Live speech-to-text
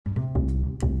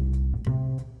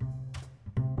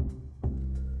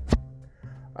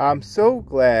I'm so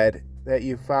glad that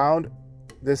you found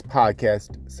this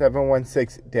podcast,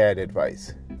 716 Dad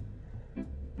Advice.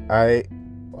 I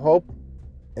hope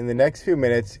in the next few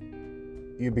minutes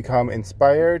you become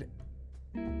inspired,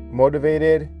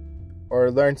 motivated,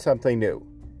 or learn something new.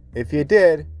 If you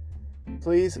did,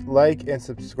 please like and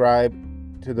subscribe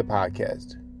to the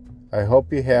podcast. I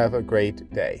hope you have a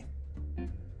great day.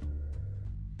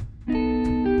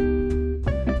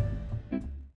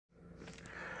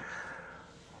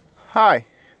 Hi,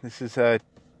 this is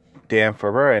Dan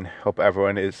Ferber, and hope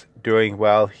everyone is doing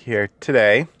well here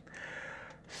today.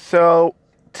 So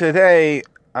today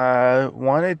I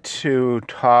wanted to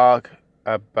talk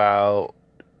about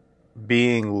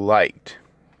being liked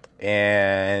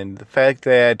and the fact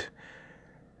that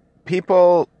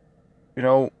people,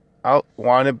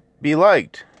 want to be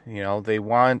liked. They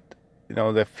want,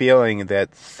 the feeling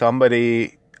that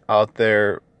somebody out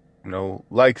there,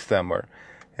 likes them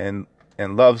and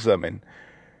loves them and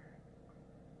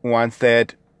wants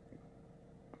that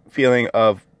feeling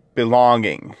of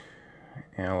belonging.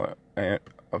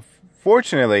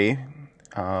 Fortunately,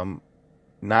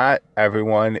 not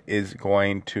everyone is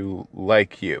going to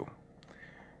like you.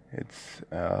 It's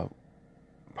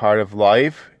part of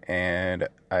life, and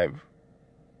I've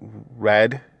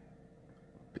read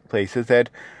places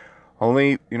that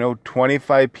only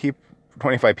 25%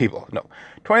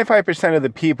 of the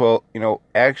people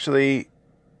actually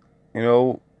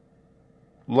will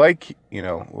like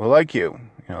you.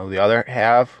 The other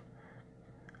half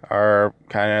are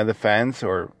kind of on the fence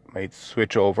or might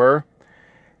switch over,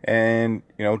 and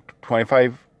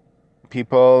 25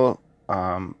 people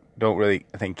don't really,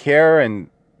 I think, care, and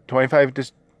 25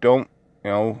 just don't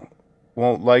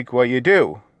won't like what you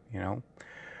do.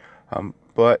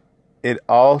 But it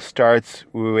all starts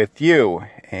with you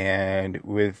and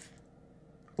with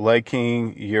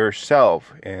liking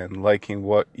yourself and liking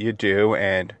what you do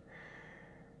and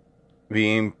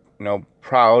being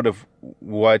proud of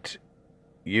what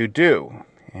you do.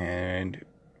 And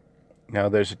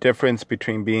there's a difference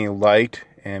between being liked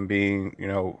and being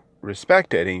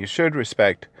respected, and you should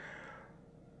respect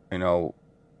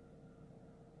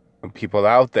people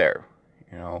out there,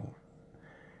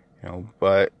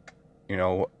 but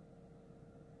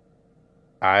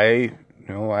I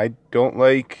don't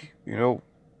like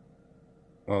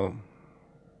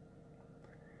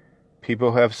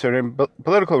people who have certain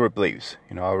political beliefs.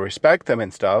 I respect them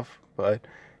and stuff, but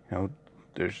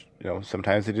there's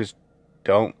sometimes they just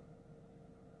don't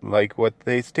like what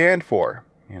they stand for.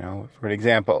 For an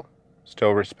example,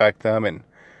 still respect them and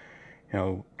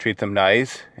treat them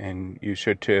nice, and you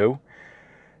should too.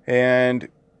 And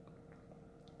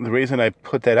the reason I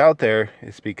put that out there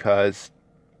is because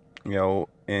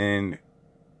in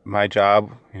my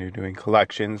job, doing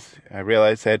collections, I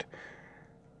realized that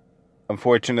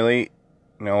unfortunately,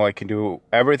 I can do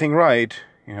everything right,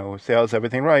 sales,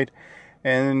 everything right,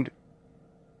 and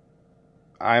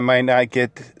I might not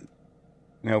get,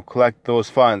 collect those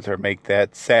funds or make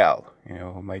that sale.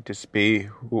 It might just be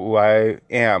who I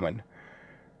am and,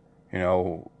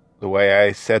 the way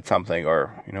I said something,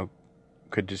 or,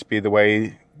 could just be the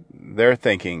way they're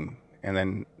thinking, and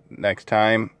then next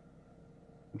time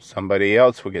somebody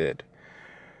else will get it.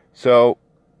 So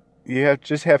you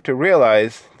just have to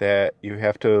realize that you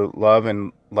have to love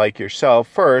and like yourself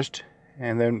first,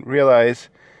 and then realize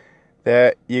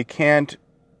that you can't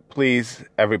please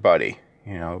everybody.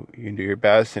 You can do your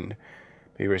best and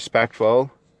be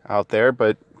respectful out there,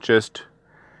 but just,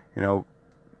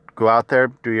 go out there,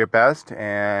 do your best,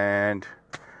 and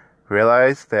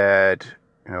realize that,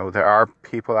 there are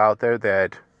people out there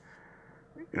that,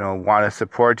 want to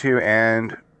support you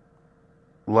and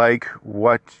like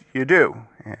what you do.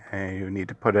 And you need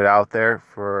to put it out there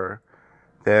for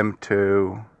them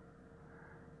to,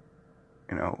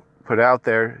 put it out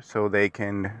there so they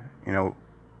can,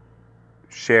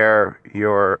 share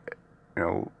your,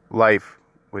 life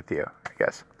with you, I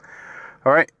guess.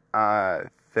 All right.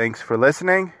 Thanks for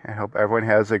listening. I hope everyone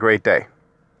has a great day.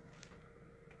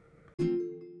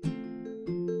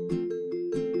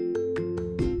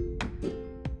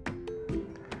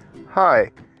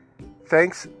 Hi.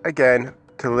 Thanks again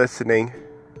to listening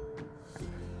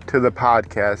to the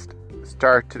podcast,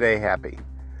 Start Today Happy.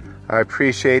 I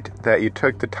appreciate that you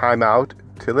took the time out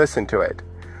to listen to it.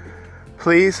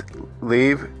 Please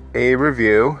leave a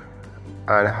review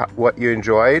on what you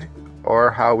enjoyed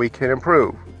or how we can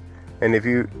improve. And if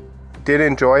you did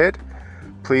enjoy it,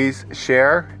 please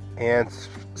share and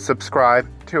subscribe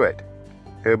to it.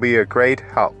 It'll be a great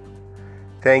help.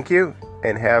 Thank you,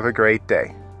 and have a great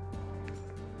day.